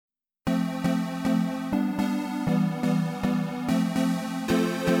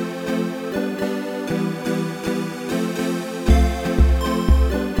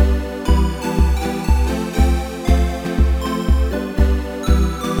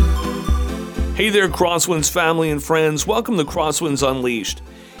Hey there, Crosswinds family and friends. Welcome to Crosswinds Unleashed.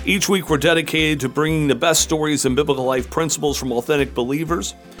 Each week we're dedicated to bringing the best stories and biblical life principles from authentic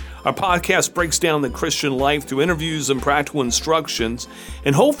believers. Our podcast breaks down the Christian life through interviews and practical instructions,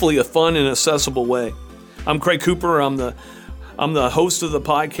 and hopefully a fun and accessible way. I'm Craig Cooper. I'm the host of the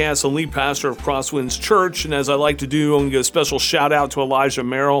podcast and lead pastor of Crosswinds Church, and as I like to do, I'm going to give a special shout out to Elijah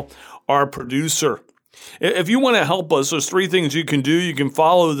Merrill, our producer. If you want to help us, there's three things you can do. You can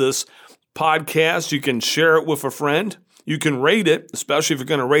follow this podcast. You can share it with a friend. You can rate it, especially if you're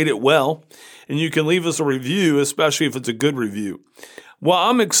going to rate it well. And you can leave us a review, especially if it's a good review. Well,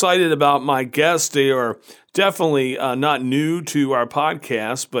 I'm excited about my guests. They are definitely not new to our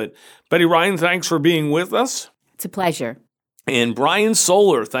podcast, but Betty Ryan, thanks for being with us. It's a pleasure. And Brian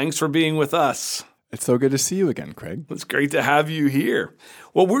Solar, thanks for being with us. It's so good to see you again, Craig. It's great to have you here.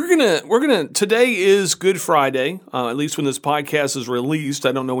 Well, we're gonna. Today is Good Friday. At least when this podcast is released,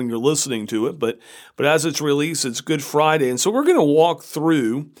 I don't know when you're listening to it, but as it's released, it's Good Friday, and so we're gonna walk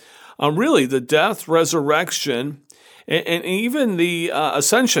through, really the death, resurrection, and even the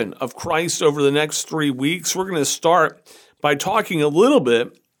ascension of Christ over the next 3 weeks. We're gonna start by talking a little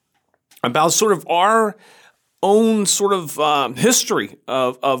bit about sort of our own sort of history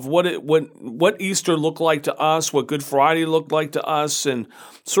of what Easter looked like to us, what Good Friday looked like to us, and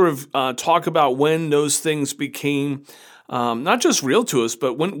sort of talk about when those things became not just real to us,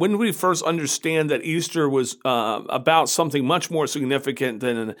 but when we first understand that Easter was about something much more significant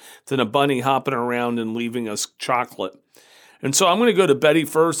than a bunny hopping around and leaving us chocolate. And so I'm going to go to Betty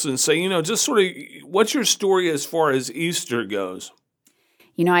first and say, just sort of what's your story as far as Easter goes?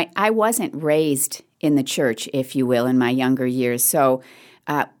 I wasn't raised in the church, if you will, in my younger years. So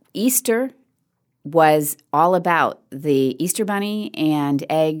Easter was all about the Easter bunny and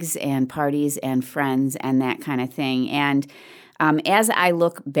eggs and parties and friends and that kind of thing. And as I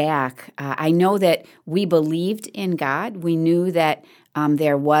look back, I know that we believed in God. We knew that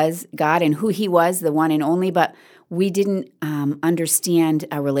there was God and who He was, the one and only, but we didn't understand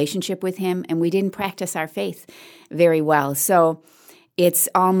a relationship with Him, and we didn't practice our faith very well. So it's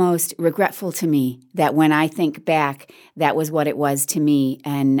almost regretful to me that when I think back, that was what it was to me,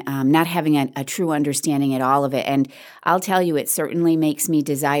 and not having a true understanding at all of it. And I'll tell you, it certainly makes me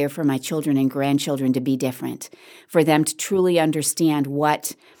desire for my children and grandchildren to be different, for them to truly understand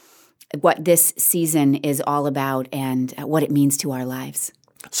what this season is all about and what it means to our lives.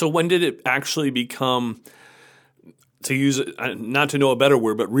 So when did it actually become, to use it, not to know a better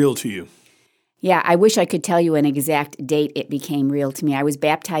word, but real to you? Yeah, I wish I could tell you an exact date it became real to me. I was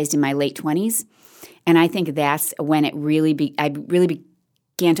baptized in my late 20s, and I think that's when it I really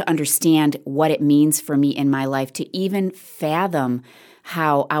began to understand what it means for me in my life to even fathom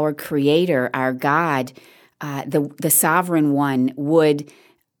how our Creator, our God, the Sovereign One, would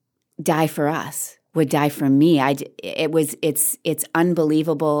die for us, would die for me. It's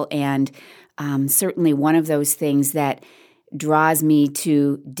unbelievable, and certainly one of those things that draws me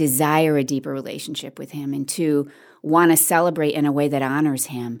to desire a deeper relationship with Him and to want to celebrate in a way that honors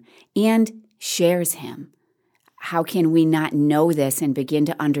Him and shares Him. How can we not know this and begin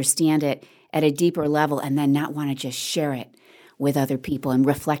to understand it at a deeper level and then not want to just share it with other people and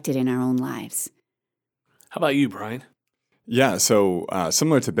reflect it in our own lives? How about you, Brian? Yeah, so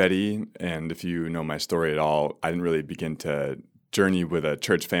similar to Betty, and if you know my story at all, I didn't really begin to journey with a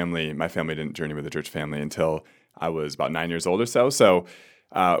church family. My family didn't journey with a church family until I was about 9 years old or so. So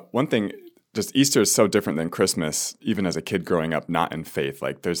one thing, just Easter is so different than Christmas, even as a kid growing up not in faith.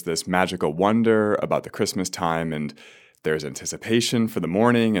 Like there's this magical wonder about the Christmas time, and there's anticipation for the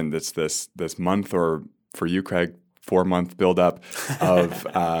morning, and it's this month, or for you, Craig, 4-month buildup of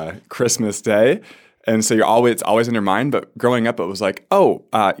Christmas Day. And so it's always in your mind. But growing up, it was like,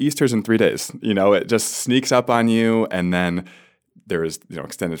 Easter's in 3 days. It just sneaks up on you, and then there's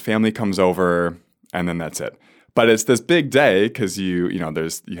extended family comes over, and then that's it. But it's this big day because you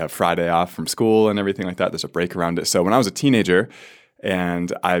have Friday off from school and everything like that. There's a break around it. So when I was a teenager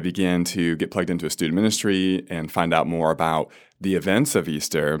and I began to get plugged into a student ministry and find out more about the events of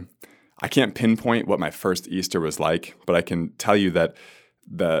Easter, I can't pinpoint what my first Easter was like, but I can tell you that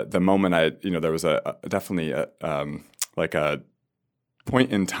the moment there was definitely a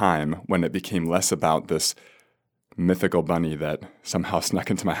point in time when it became less about this mythical bunny that somehow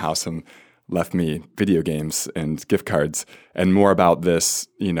snuck into my house and left me video games and gift cards, and more about this,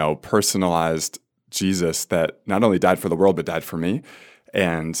 personalized Jesus that not only died for the world, but died for me.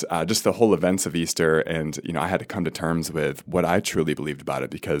 And just the whole events of Easter. And, I had to come to terms with what I truly believed about it,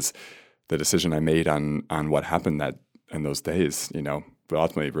 because the decision I made on what happened in those days, will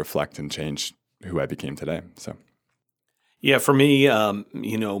ultimately reflect and change who I became today. So Yeah, for me,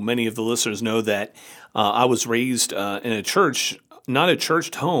 many of the listeners know that I was raised in a church, not a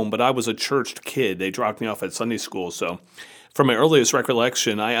churched home, but I was a churched kid. They dropped me off at Sunday school. So from my earliest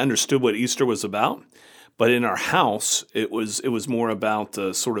recollection, I understood what Easter was about. But in our house, it was more about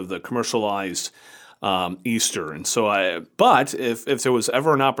the sort of the commercialized Easter. And so but if there was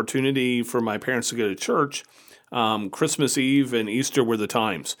ever an opportunity for my parents to go to church, Christmas Eve and Easter were the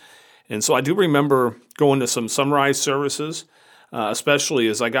times. And so I do remember going to some sunrise services, especially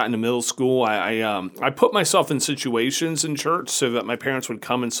as I got into middle school. I put myself in situations in church so that my parents would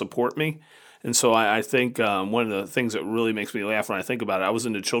come and support me. And so I think one of the things that really makes me laugh when I think about it, I was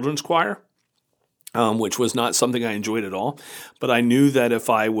in the children's choir, which was not something I enjoyed at all. But I knew that if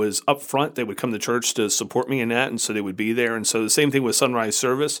I was up front, they would come to church to support me in that, and so they would be there. And so the same thing with sunrise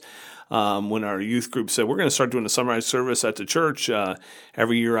service. When our youth group said, we're going to start doing a sunrise service at the church,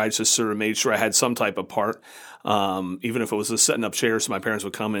 every year I just sort of made sure I had some type of part, even if it was just setting up chairs so my parents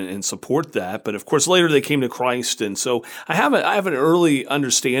would come and support that. But of course, later they came to Christ. And so I have an early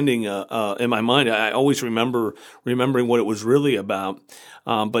understanding in my mind. I always remembering what it was really about,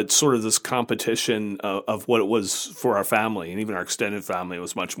 but sort of this competition of what it was for our family and even our extended family. It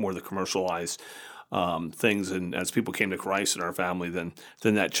was much more the commercialized things, and as people came to Christ in our family, then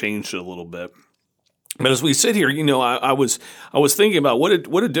that changed a little bit. But as we sit here, I was thinking about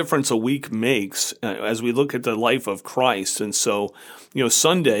what a difference a week makes as we look at the life of Christ. And so,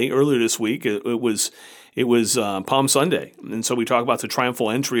 Sunday earlier this week, it was Palm Sunday, and so we talk about the triumphal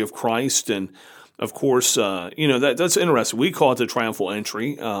entry of Christ. And of course, that's interesting. We call it the triumphal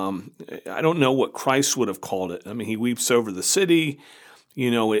entry. I don't know what Christ would have called it. I mean, he weeps over the city.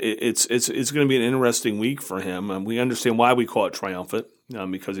 It's going to be an interesting week for him. We understand why we call it triumphant,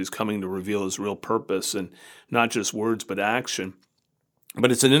 because he's coming to reveal his real purpose and not just words but action.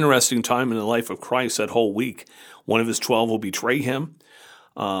 But it's an interesting time in the life of Christ that whole week. One of his 12 will betray him.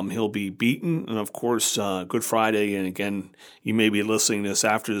 He'll be beaten. And of course, Good Friday, and again, you may be listening to this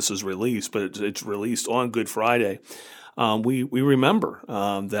after this is released, but it's released on Good Friday. We remember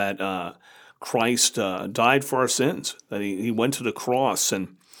that Christ died for our sins, that he went to the cross.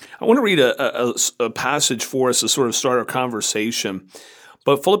 And I want to read a passage for us to sort of start our conversation.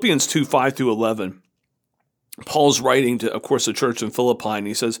 But Philippians 2, 5 through 11, Paul's writing to, of course, the church in Philippi, and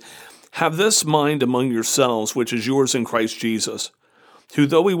he says, "Have this mind among yourselves, which is yours in Christ Jesus, who,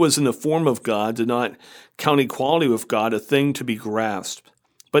 though he was in the form of God, did not count equality with God a thing to be grasped,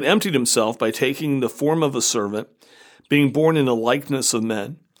 but emptied himself by taking the form of a servant, being born in the likeness of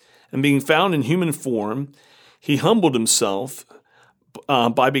men. And being found in human form, he humbled himself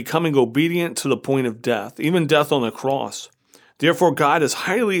by becoming obedient to the point of death, even death on the cross. Therefore God has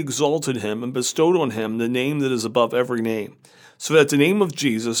highly exalted him and bestowed on him the name that is above every name, so that at the name of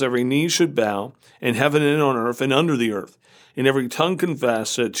Jesus every knee should bow, in heaven and on earth and under the earth, and every tongue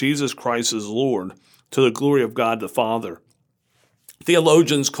confess that Jesus Christ is Lord, to the glory of God the Father."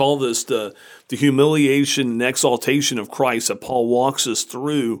 Theologians call this the humiliation and exaltation of Christ that Paul walks us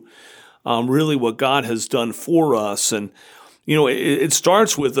through, really what God has done for us. And, it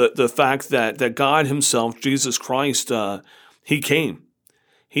starts with the fact that God himself, Jesus Christ, he came.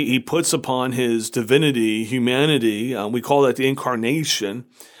 He puts upon his divinity, humanity. We call that the incarnation.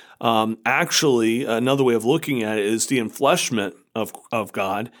 Actually, another way of looking at it is the enfleshment of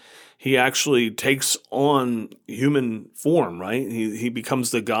God. He actually takes on human form, right? He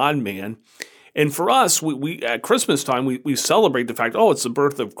becomes the God-man. And for us, we at Christmas time, we celebrate the fact, it's the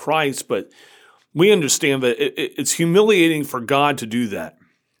birth of Christ, but we understand that it's humiliating for God to do that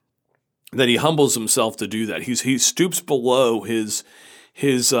he humbles himself to do that. He stoops below his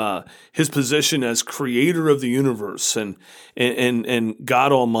position as creator of the universe and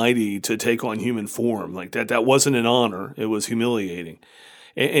God Almighty to take on human form. Like that wasn't an honor. It was humiliating.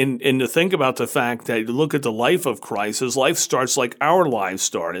 And to think about the fact that you look at the life of Christ, his life starts like our lives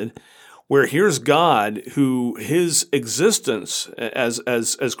started, where here's God who his existence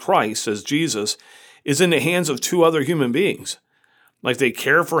as Christ, as Jesus, is in the hands of two other human beings. Like they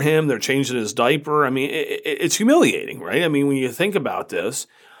care for him, they're changing his diaper. I mean, it's humiliating, right? I mean, when you think about this,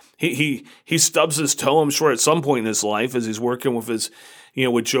 he stubs his toe, I'm sure, at some point in his life as he's working with his,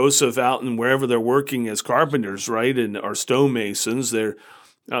 with Joseph out and wherever they're working as carpenters, right, and or stonemasons.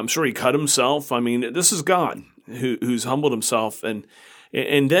 I'm sure he cut himself. I mean, this is God who's humbled himself. And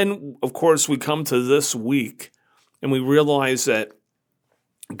then, of course, we come to this week and we realize that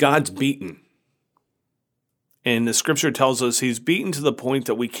God's beaten. And the scripture tells us he's beaten to the point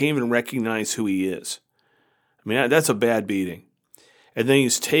that we can't even recognize who he is. I mean, that's a bad beating. And then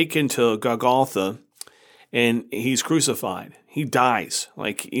he's taken to Golgotha and he's crucified. He dies,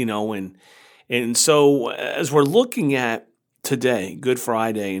 and so as we're looking at today, Good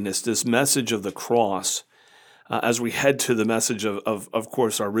Friday, and it's this message of the cross, as we head to the message of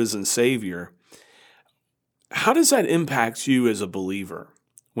course, our risen Savior, how does that impact you as a believer?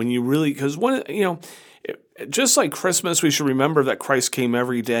 When you really, because just like Christmas, we should remember that Christ came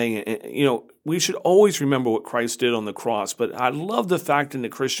every day. And, we should always remember what Christ did on the cross. But I love the fact in the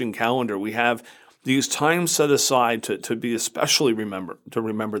Christian calendar we have these times set aside to be especially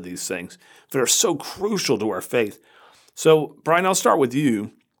remember these things that are so crucial to our faith. So, Brian, I'll start with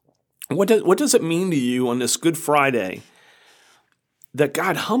you. What does it mean to you on this Good Friday that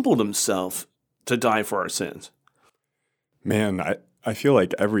God humbled himself to die for our sins? Man, I feel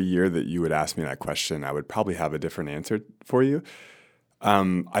like every year that you would ask me that question, I would probably have a different answer for you.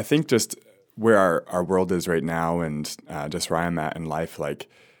 I think just where our world is right now and just where I'm at in life, like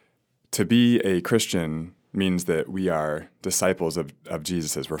to be a Christian means that we are disciples of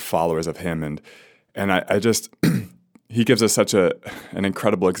Jesus, we're followers of him. And I just, he gives us such an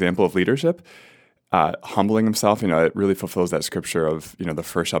incredible example of leadership, humbling himself. It really fulfills that scripture of, the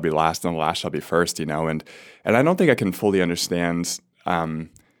first shall be last and the last shall be first, and I don't think I can fully understand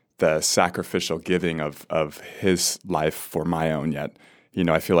the sacrificial giving of his life for my own yet.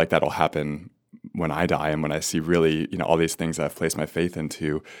 I feel like that'll happen when I die and when I see really, all these things that I've placed my faith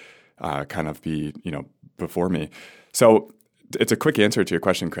into kind of be, before me. So it's a quick answer to your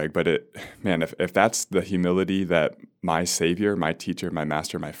question, Craig, but if that's the humility that my Savior, my teacher, my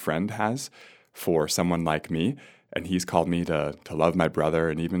master, my friend has for someone like me, and he's called me to love my brother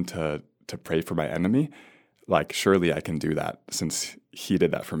and even to pray for my enemy, like surely I can do that since he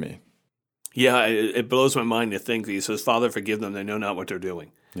did that for me. Yeah, it blows my mind to think that he says, Father, forgive them, they know not what they're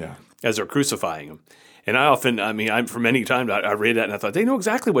doing. Yeah. As they're crucifying him. And for many times I read that and I thought, they know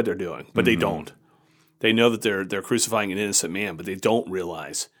exactly what they're doing, but they don't. They know that they're crucifying an innocent man, but they don't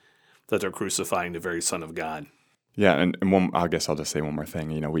realize that they're crucifying the very Son of God. Yeah, and I guess I'll just say one more thing.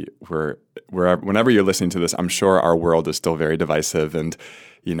 Whenever you're listening to this, I'm sure our world is still very divisive, and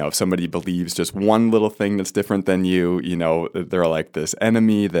if somebody believes just one little thing that's different than you, they're like this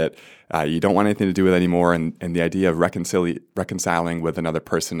enemy that you don't want anything to do with anymore. And the idea of reconciling with another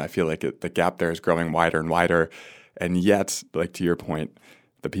person, I feel like the gap there is growing wider and wider. And yet, like to your point,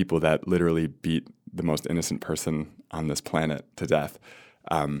 the people that literally beat the most innocent person on this planet to death,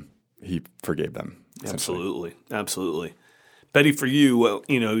 he forgave them. Absolutely. Betty, for you,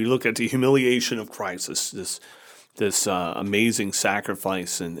 you look at the humiliation of Christ, this amazing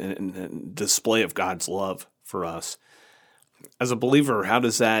sacrifice and display of God's love for us. As a believer, how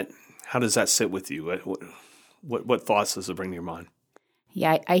does that sit with you? What thoughts does it bring to your mind?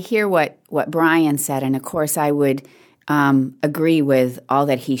 Yeah, I hear what Brian said, and of course I would agree with all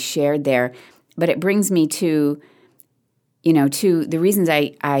that he shared there. But it brings me to the reasons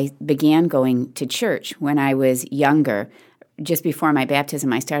I began going to church when I was younger. Just before my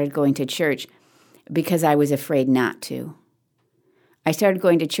baptism, I started going to church because I was afraid not to. I started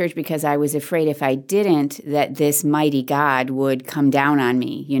going to church because I was afraid if I didn't, that this mighty God would come down on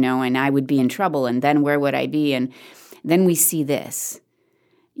me, and I would be in trouble, and then where would I be? And then we see this,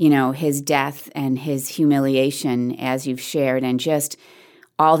 his death and his humiliation, as you've shared, and just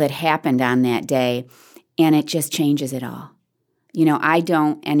all that happened on that day, and it just changes it all. I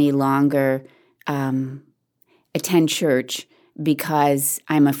don't any longer attend church because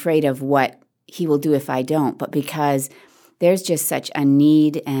I'm afraid of what he will do if I don't, but because there's just such a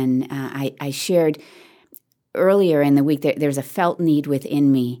need, and I shared earlier in the week that there's a felt need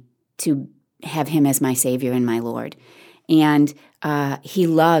within me to have him as my Savior and my Lord. And he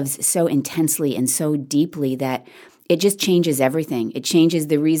loves so intensely and so deeply that it just changes everything. It changes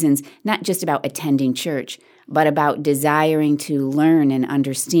the reasons, not just about attending church, but about desiring to learn and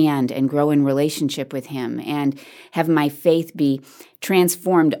understand and grow in relationship with him and have my faith be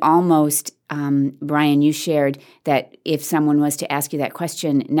transformed almost. Brian, you shared that if someone was to ask you that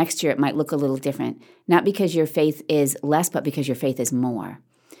question next year, it might look a little different. Not because your faith is less, but because your faith is more.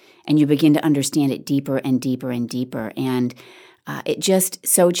 And you begin to understand it deeper and deeper and deeper. And it just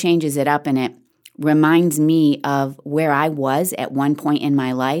so changes it up, and it reminds me of where I was at one point in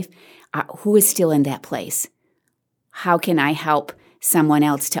my life. Who is still in that place? How can I help someone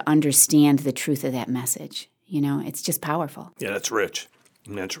else to understand the truth of that message? It's just powerful. Yeah, that's rich.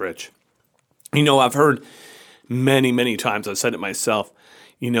 That's rich. I've heard many, many times, I've said it myself,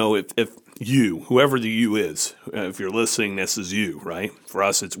 if you, whoever the you is, if you're listening, this is you, right? For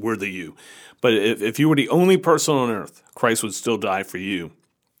us, we're the you. But if you were the only person on earth, Christ would still die for you.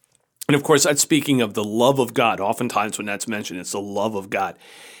 And of course, that's speaking of the love of God. Oftentimes when that's mentioned, it's the love of God.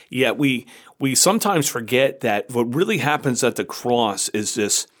 Yet we sometimes forget that what really happens at the cross is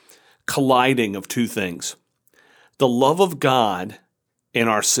this colliding of two things. the love of God and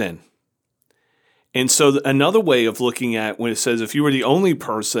our sin. And so another way of looking at when it says if you were the only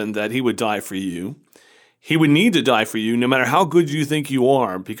person that he would die for you, he would need to die for you no matter how good you think you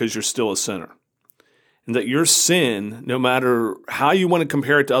are because you're still a sinner. And that your sin, no matter how you want to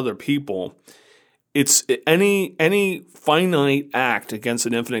compare it to other people, it's any finite act against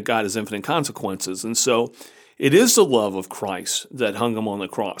an infinite God has infinite consequences. And so it is the love of Christ that hung him on the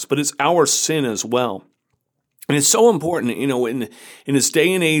cross, but it's our sin as well. And it's so important, in this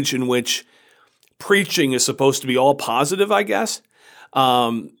day and age in which preaching is supposed to be all positive, I guess,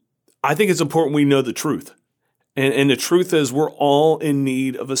 I think it's important we know the truth. And the truth is we're all in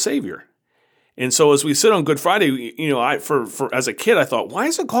need of a Savior. And so as we sit on Good Friday, for as a kid, I thought, why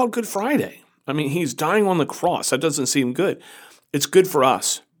is it called Good Friday? I mean, he's dying on the cross. That doesn't seem good. It's good for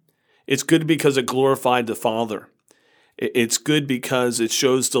us. It's good because it glorified the Father. It's good because it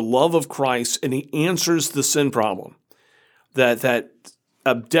shows the love of Christ and he answers the sin problem. That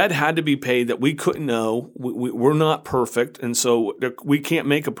a debt had to be paid that we couldn't know. We're not perfect, and so we can't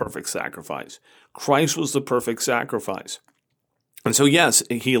make a perfect sacrifice. Christ was the perfect sacrifice. And so, yes,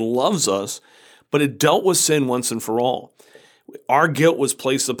 he loves us, but it dealt with sin once and for all. Our guilt was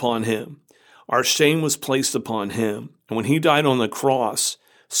placed upon him. Our shame was placed upon him. And when he died on the cross,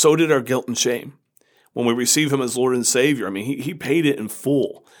 so did our guilt and shame. When we receive him as Lord and Savior, I mean, he paid it in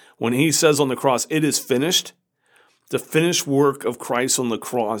full. When he says on the cross, it is finished, the finished work of Christ on the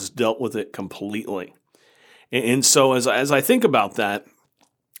cross dealt with it completely. And so as I think about that,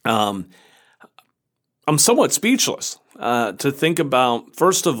 I'm somewhat speechless to think about,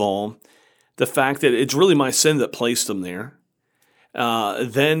 first of all, the fact that it's really my sin that placed him there.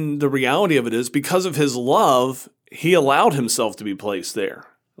 Then the reality of it is because of his love, he allowed himself to be placed there.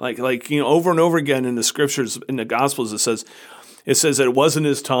 Like over and over again in the scriptures, in the Gospels, it says that it wasn't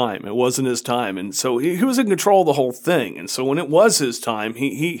his time. It wasn't his time. And so he was in control of the whole thing. And so when it was his time,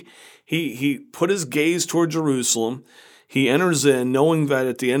 he put his gaze toward Jerusalem. He enters in knowing that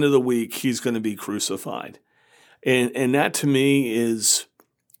at the end of the week, he's going to be crucified. And that to me is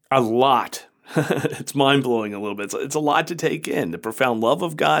a lot. It's mind-blowing a little bit. It's a lot to take in, the profound love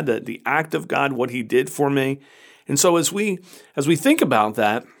of God, the act of God, what he did for me. And so as we think about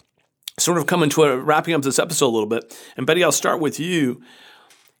that, sort of coming to wrapping up this episode a little bit, and Betty, I'll start with you.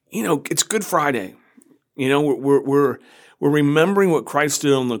 It's Good Friday. We're remembering what Christ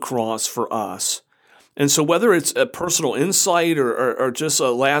did on the cross for us. And so whether it's a personal insight or just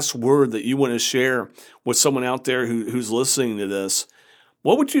a last word that you want to share with someone out there who's listening to this,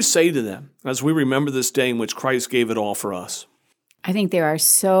 what would you say to them as we remember this day in which Christ gave it all for us? I think there's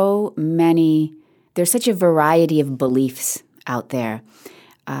such a variety of beliefs out there.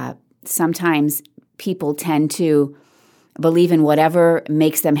 Sometimes people tend to believe in whatever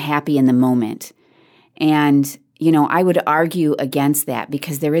makes them happy in the moment. And, I would argue against that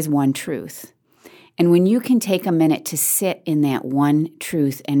because there is one truth. And when you can take a minute to sit in that one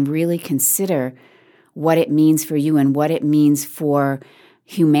truth and really consider what it means for you and what it means for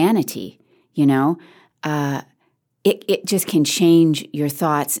humanity, it just can change your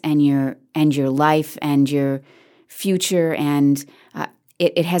thoughts and your life and your future, and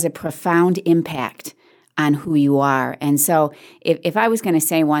it has a profound impact on who you are. And so if I was going to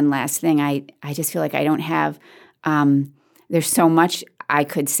say one last thing, I just feel like I don't have, there's so much I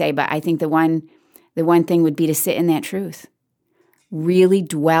could say, but I think the one thing would be to sit in that truth. Really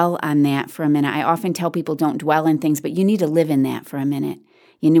dwell on that for a minute. I often tell people don't dwell in things, but you need to live in that for a minute.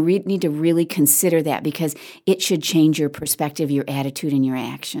 You need to really consider that because it should change your perspective, your attitude, and your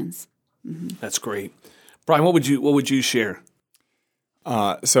actions. Mm-hmm. That's great. Brian, what would you share?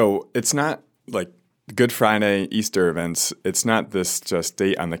 So it's not like Good Friday, Easter events. It's not this just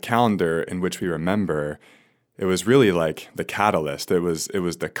date on the calendar in which we remember. It was really like the catalyst. It was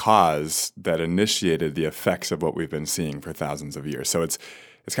the cause that initiated the effects of what we've been seeing for thousands of years. So it's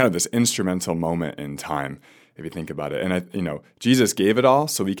kind of this instrumental moment in time, if you think about it. And Jesus gave it all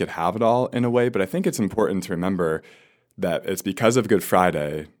so we could have it all in a way. But I think it's important to remember that it's because of Good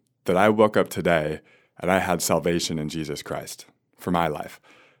Friday that I woke up today and I had salvation in Jesus Christ for my life.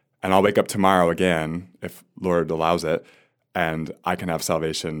 And I'll wake up tomorrow again, if Lord allows it, and I can have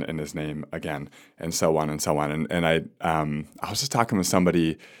salvation in his name again, and so on and so on. And I was just talking with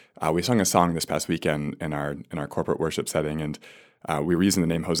somebody. We sung a song this past weekend in our corporate worship setting, and we were using the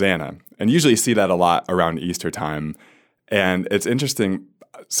name Hosanna. And usually see that a lot around Easter time. And it's interesting.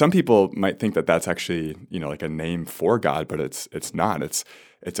 Some people might think that that's actually like a name for God, but it's not.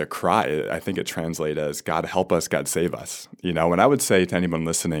 It's a cry. I think it translates as God help us, God save us. And I would say to anyone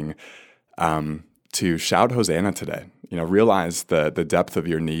listening, to shout Hosanna today. Realize the depth of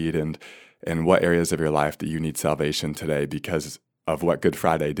your need and and what areas of your life that you need salvation today because of what Good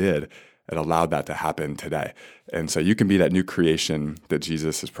Friday did. It allowed that to happen today. And so you can be that new creation that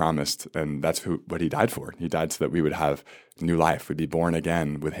Jesus has promised, and that's what he died for. He died so that we would have new life. We'd be born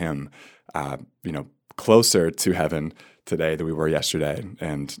again with him, closer to heaven today than we were yesterday,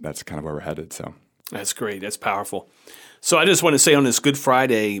 and that's kind of where we're headed. So that's great. That's powerful. So I just want to say on this Good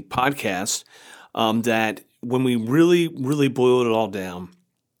Friday podcast that when we really, really boiled it all down,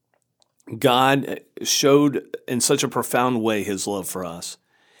 God showed in such a profound way his love for us.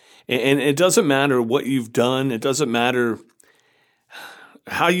 And it doesn't matter what you've done. It doesn't matter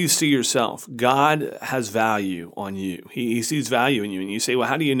how you see yourself. God has value on you. He sees value in you. And you say, well,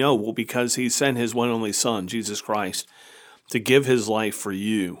 how do you know? Well, because he sent his one and only son, Jesus Christ, to give his life for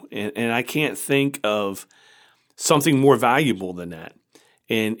you. And I can't think of something more valuable than that.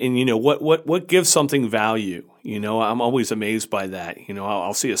 And what gives something value? I'm always amazed by that.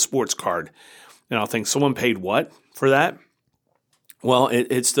 I'll see a sports card and I'll think someone paid what for that? Well,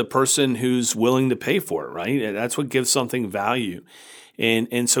 it's the person who's willing to pay for it, right? That's what gives something value.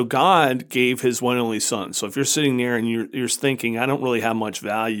 And so God gave his one and only son. So if you're sitting there and you're thinking, I don't really have much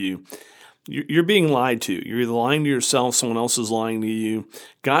value, you're being lied to. You're either lying to yourself, someone else is lying to you.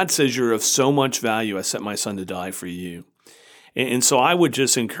 God says you're of so much value, I sent my son to die for you. And so I would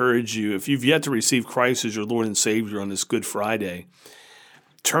just encourage you, if you've yet to receive Christ as your Lord and Savior on this Good Friday,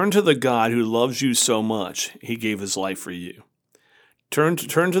 turn to the God who loves you so much, he gave his life for you. Turn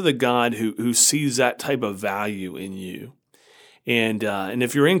to the God who sees that type of value in you. And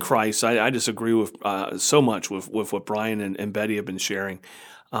if you're in Christ, I just agree with so much with what Brian and Betty have been sharing.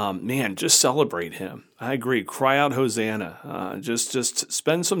 Just celebrate him. I agree. Cry out Hosanna. Just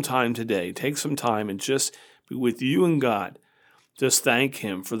spend some time today. Take some time and just be with you and God. Just thank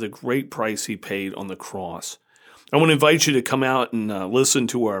him for the great price he paid on the cross. I want to invite you to come out and listen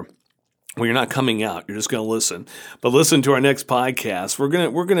to our. Well, you're not coming out. You're just going to listen. But listen to our next podcast. We're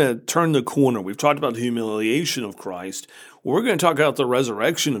going to turn the corner. We've talked about the humiliation of Christ. We're going to talk about the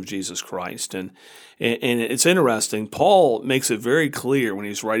resurrection of Jesus Christ. And it's interesting. Paul makes it very clear when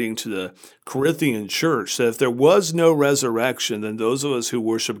he's writing to the Corinthian church that if there was no resurrection, then those of us who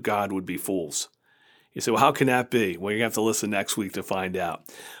worship God would be fools. You say, well, how can that be? Well, you have to listen next week to find out.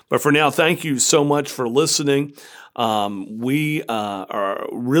 But for now, thank you so much for listening. We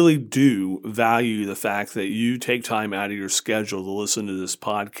really do value the fact that you take time out of your schedule to listen to this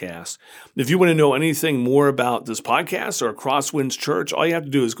podcast. If you want to know anything more about this podcast or Crosswinds Church, all you have to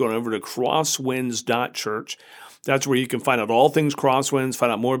do is go over to crosswinds.church. That's where you can find out all things Crosswinds,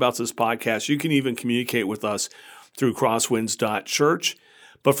 find out more about this podcast. You can even communicate with us through crosswinds.church.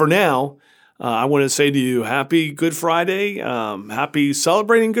 But for now, I want to say to you, happy Good Friday. Happy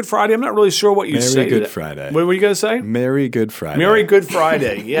celebrating Good Friday. I'm not really sure what you say. Merry Good Friday. What were you going to say? Merry Good Friday. Merry Good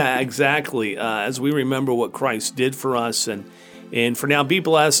Friday. Yeah, exactly. As we remember what Christ did for us. And for now, be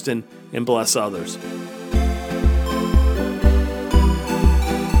blessed and bless others.